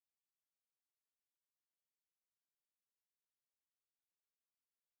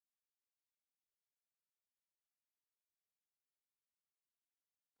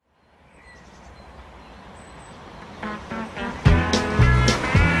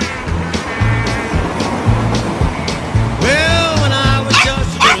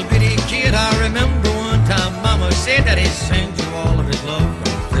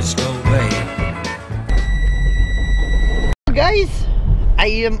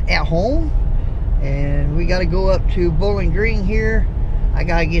see him at home, and we got to go up to Bowling Green here. I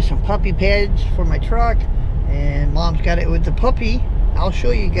got to get some puppy pads for my truck, and Mom's got it with the puppy. I'll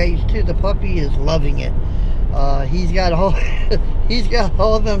show you guys too. The puppy is loving it. He's got all he's got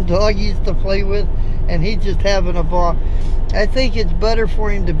all them doggies to play with, and he's just having a ball. I think it's better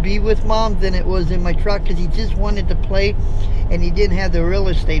for him to be with Mom than it was in my truck, because he just wanted to play and he didn't have the real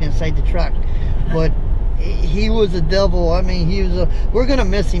estate inside the truck. But he was a devil. I mean, he was a, we're gonna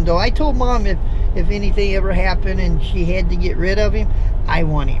miss him though. I told Mom if anything ever happened and she had to get rid of him, I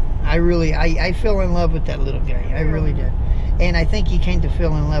want him. I fell in love with that little guy. I really did. And I think he kind of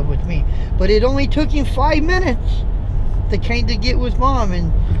fell in love with me. But it only took him 5 minutes to kind of get with Mom,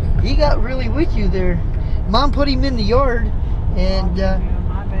 and he got really with you there. Mom put him in the yard, and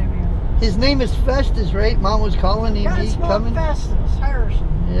my baby. His name is Festus, right? Mom was calling him. He's coming. Festus Harrison.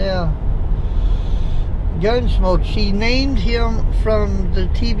 Yeah. Gunsmoke. She named him from the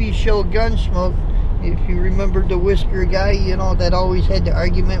TV show Gunsmoke. If you remember the whisker guy, you know, that always had the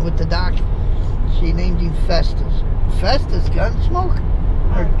argument with the doc. She named him Festus. Festus Gunsmoke?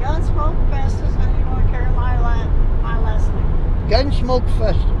 Gunsmoke Festus, and you want to carry my last name. Gunsmoke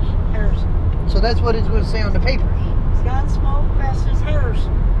Festus Harrison. So that's what it's going to say on the papers. Gunsmoke Festus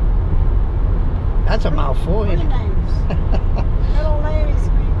Harrison. That's a mouthful. Three names. Middle name is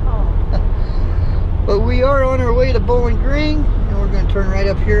being called. But we are on our way to Bowling Green, and we're going to turn right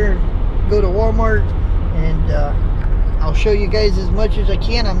up here, go to Walmart, and I'll show you guys as much as I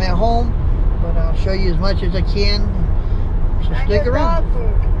can. I'm at home, but I'll show you as much as I can. So stick around. Dog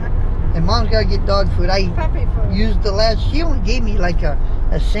food. And Mom's got to get dog food. Puppy food. Used the last, she only gave me like a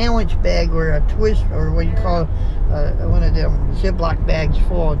sandwich bag or a twist, or what you call one of them Ziploc bags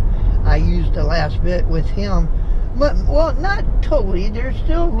full. I used the last bit with him. But, well, not totally. There's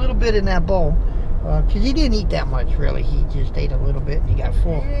still a little bit in that bowl. Because he didn't eat that much, really. He just ate a little bit and he got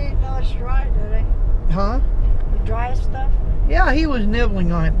full. He didn't know it's dry, did he? Huh? The dry stuff? Yeah, he was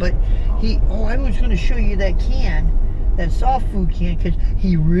nibbling on it, but I was going to show you that can, that soft food can, because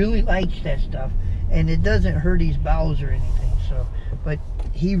he really likes that stuff, and it doesn't hurt his bowels or anything, so, but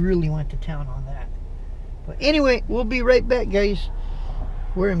he really went to town on that. But anyway, we'll be right back, guys.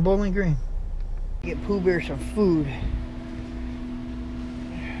 We're in Bowling Green. Get Pooh Bear some food.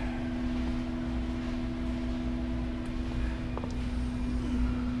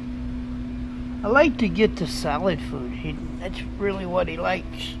 I like to get the solid food. That's really what he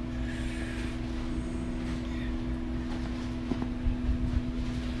likes.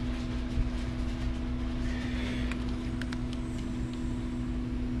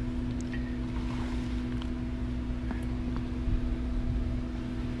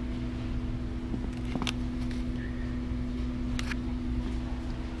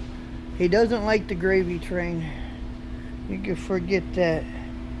 He doesn't like the gravy train. You can forget that.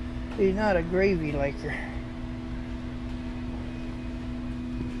 He's not a gravy liker.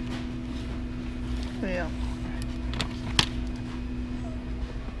 Yeah.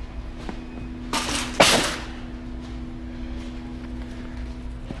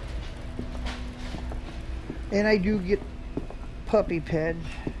 And I do get puppy pads.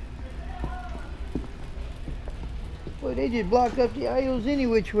 Boy, they just block up the aisles any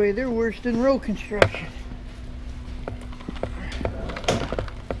which way. They're worse than road construction.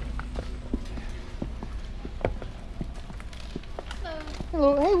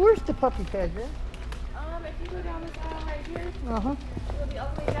 Hello. Hey, where's the puppy pad, man? If you go down this aisle right here, it'll be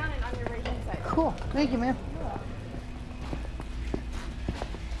all the way down and on your right hand side. Cool. Thank you, ma'am.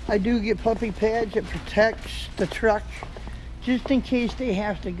 I do get puppy pads that protects the truck just in case they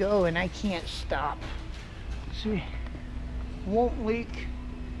have to go and I can't stop. See, won't leak,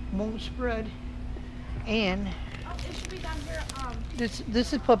 won't spread, and it should be down here.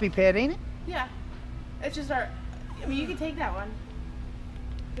 This is puppy pad, ain't it? Yeah, it's just our. I mean, you can take that one.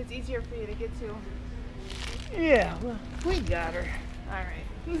 It's easier for you to get to. Yeah, well, we got her. All right.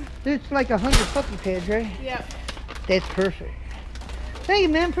 It's like 100 puppy pads, right? Yep. That's perfect. Thank you,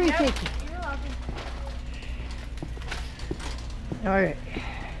 man. Appreciate you. You're welcome. All right.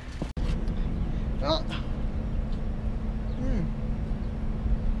 Oh.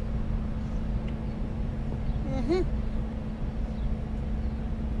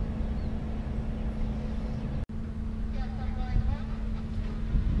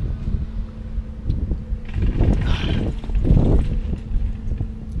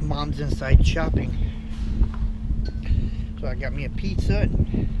 Mom's inside shopping. So I got me a pizza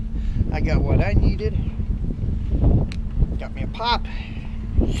and I got what I needed. Got me a pop,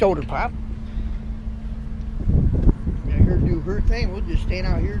 shoulder pop. Got her do her thing. We'll just stand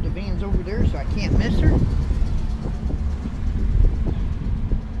out here. The van's over there so I can't miss her.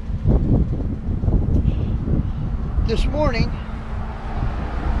 this morning,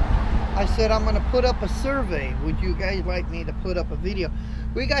 I said I'm going to put up a survey. Would you guys like me to put up a video?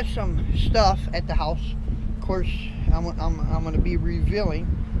 We got some stuff at the house. Of course, I'm going to be revealing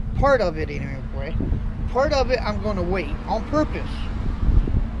part of it anyway. Part of it I'm going to wait on purpose,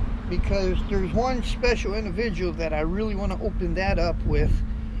 because there's one special individual that I really want to open that up with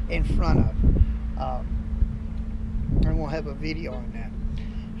in front of. And we'll have a video on that.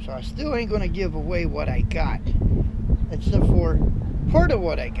 So I still ain't going to give away what I got, except for part of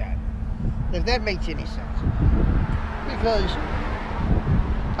what I got, if that makes any sense. Because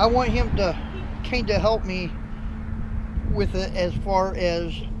I want him to kind of help me with it, as far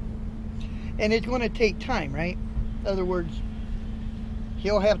as, and it's going to take time, right? In other words,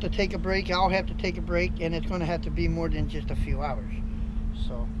 he'll have to take a break, I'll have to take a break, and it's going to have to be more than just a few hours.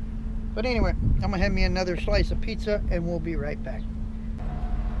 So, but anyway, I'm going to have me another slice of pizza, and we'll be right back.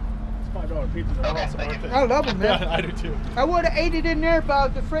 It's $5 pizza. They're awesome, aren't they? I love them, man. Yeah, I do too. I would have ate it in there, but I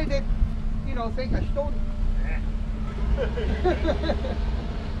was afraid they'd, you know, think I stole it.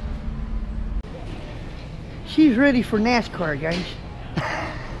 She's ready for NASCAR, guys.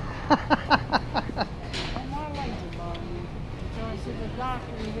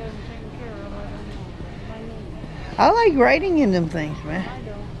 I like riding in them things, man.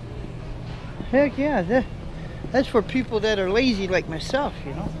 Heck yeah, that's for people that are lazy like myself,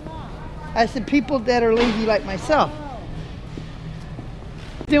 you know. I said people that are lazy like myself.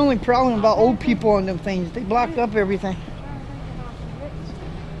 The only problem about old people on them things, they block up everything.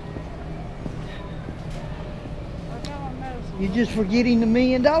 You're just forgetting the $1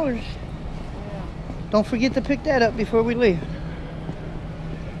 million. Don't forget to pick that up before we leave.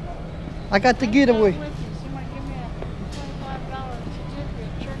 I got the getaway.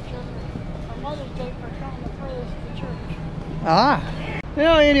 Ah.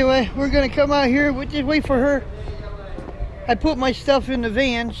 Well, anyway, we're going to come out here. We'll just wait for her. I put my stuff in the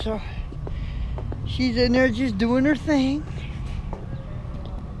van, so she's in there just doing her thing.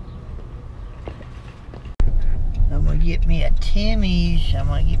 I'm going to get me a Timmy's.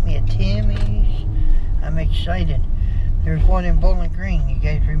 I'm excited. There's one in Bowling Green. You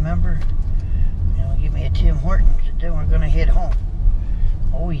guys remember? I'm going to get me a Tim Hortons, and then we're going to head home.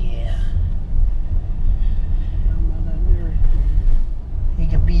 Oh, yeah. You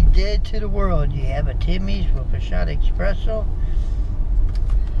can be dead to the world. You have a Timmy's with a shot of espresso.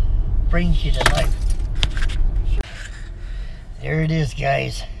 Brings you to life. There it is,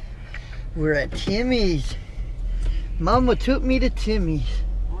 guys. We're at Timmy's. Mama took me to Timmy's.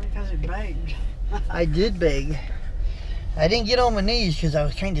 Only because he begged. I did beg. I didn't get on my knees because I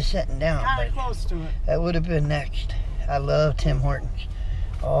was kind of sitting down. Kind of close to it. That would have been next. I love Tim Hortons.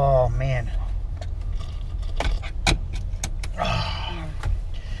 Oh, man.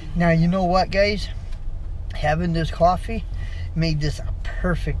 Now, you know what, guys? Having this coffee made this a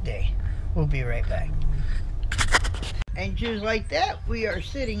perfect day. We'll be right back. And just like that, we are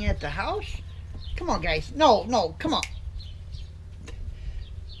sitting at the house. Come on, guys. No, come on.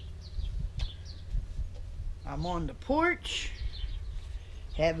 I'm on the porch,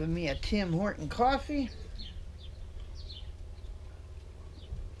 having me a Tim Horton coffee.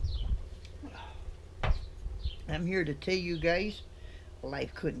 I'm here to tell you guys,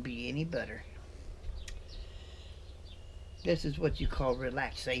 life couldn't be any better. This is what you call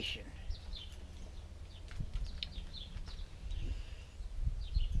relaxation.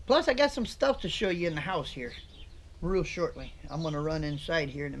 Plus, I got some stuff to show you in the house here real shortly. I'm going to run inside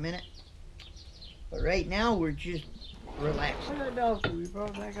here in a minute. But right now, we're just relaxing. Where's that dog food? You brought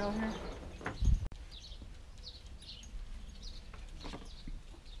it back out here?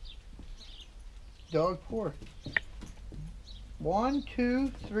 Dog 4. 1,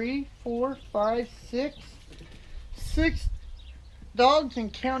 2, 3, 4, 5, 6. 6 dogs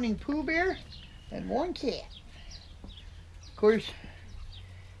and counting Pooh Bear, and 1 cat. Of course,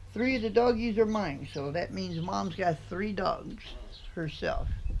 3 of the doggies are mine, so that means Mom's got 3 dogs herself.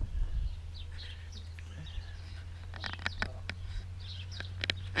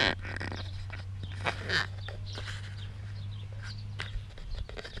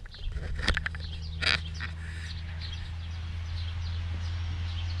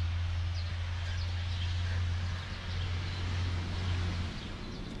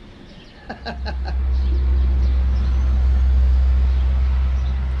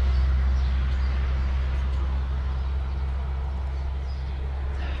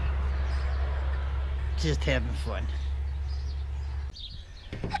 Just having fun.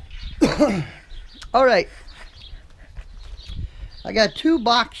 All right. I got 2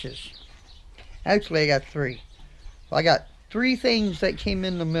 boxes. Actually, I got 3. I got 3 things that came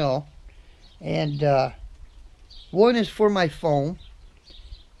in the mail. And One is for my phone.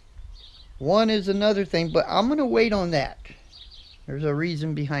 One is another thing, but I'm going to wait on that. There's a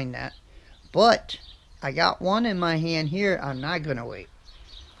reason behind that. But I got one in my hand here. I'm not going to wait.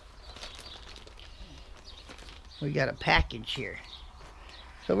 We got a package here.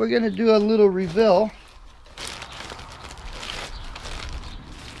 So we're going to do a little reveal.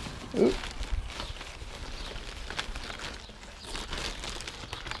 Oops.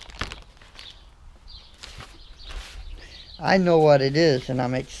 I know what it is, and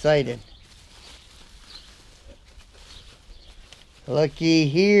I'm excited. Looky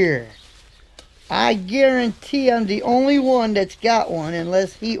here. I guarantee I'm the only one that's got one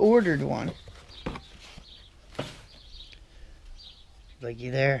unless he ordered one.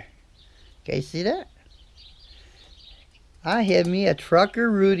 Looky there. Okay, see that? I have me a Trucker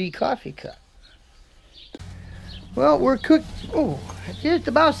Rudy coffee cup. Well, we're cooked. Oh, I just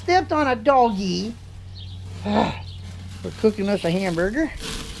about stepped on a doggy. We're cooking us a hamburger.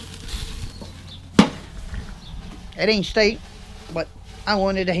 It ain't steak, but I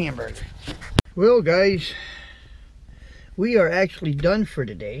wanted a hamburger. Well, guys, we are actually done for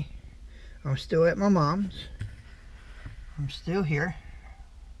today. I'm still at my mom's. I'm still here.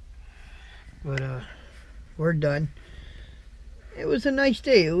 But we're done. It was a nice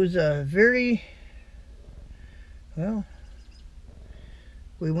day. It was a very, well,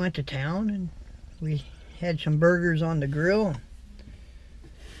 we went to town and we had some burgers on the grill.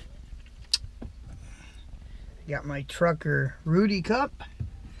 Got my Trucker Rudy cup,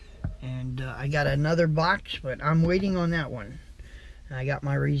 and I got another box, but I'm waiting on that one. And I got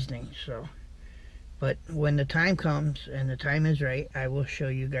my reasoning. So, but when the time comes and the time is right, I will show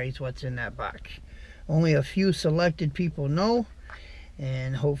you guys what's in that box. Only a few selected people know,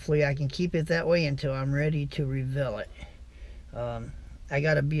 and hopefully I can keep it that way until I'm ready to reveal it. I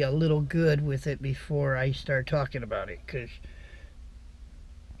gotta be a little good with it before I start talking about it, because,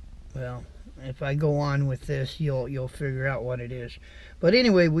 well, if I go on with this, you'll figure out what it is. But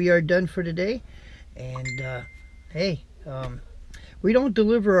anyway, we are done for today, and hey, we don't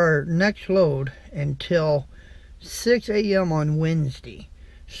deliver our next load until 6 a.m. on Wednesday.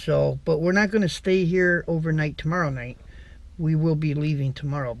 So, but we're not going to stay here overnight tomorrow night. We will be leaving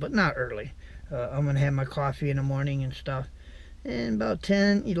tomorrow, but not early. I'm going to have my coffee in the morning and stuff. And about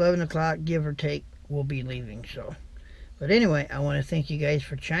 10, 11 o'clock, give or take, we'll be leaving. So, but anyway, I want to thank you guys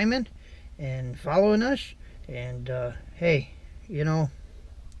for chiming and following us. And hey, you know,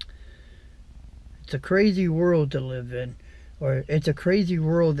 it's a crazy world to live in, or it's a crazy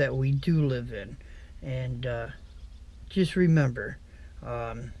world that we do live in. And just remember,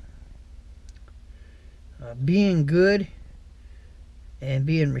 being good and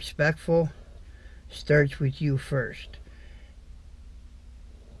being respectful starts with you first.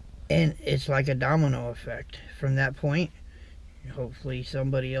 And it's like a domino effect. From that point, hopefully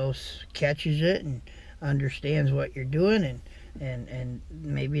somebody else catches it and understands what you're doing, and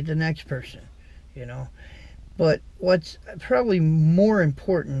maybe the next person, you know. But what's probably more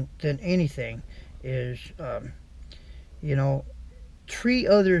important than anything is, you know, treat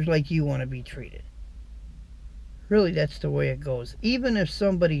others like you want to be treated. Really, that's the way it goes. Even if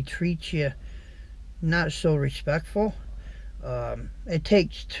somebody treats you not so respectful, it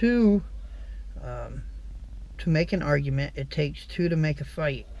takes two to make an argument. It takes two to make a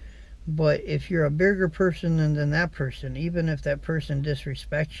fight. But if you're a bigger person than that person, even if that person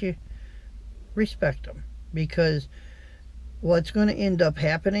disrespects you, respect them. Because what's going to end up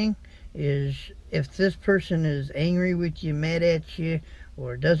happening is, if this person is angry with you, mad at you,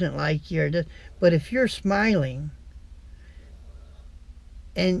 or doesn't like you, but if you're smiling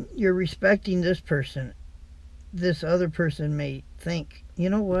and you're respecting this person, this other person may think, you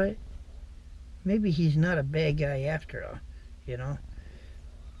know what, maybe he's not a bad guy after all, you know.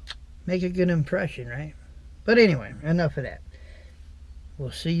 Make a good impression, right? But anyway, enough of that.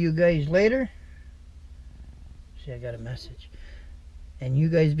 We'll see you guys later. See, I got a message. And you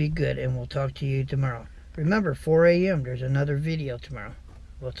guys be good, and we'll talk to you tomorrow. Remember, 4 a.m. there's another video tomorrow.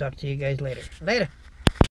 We'll talk to you guys later. Later.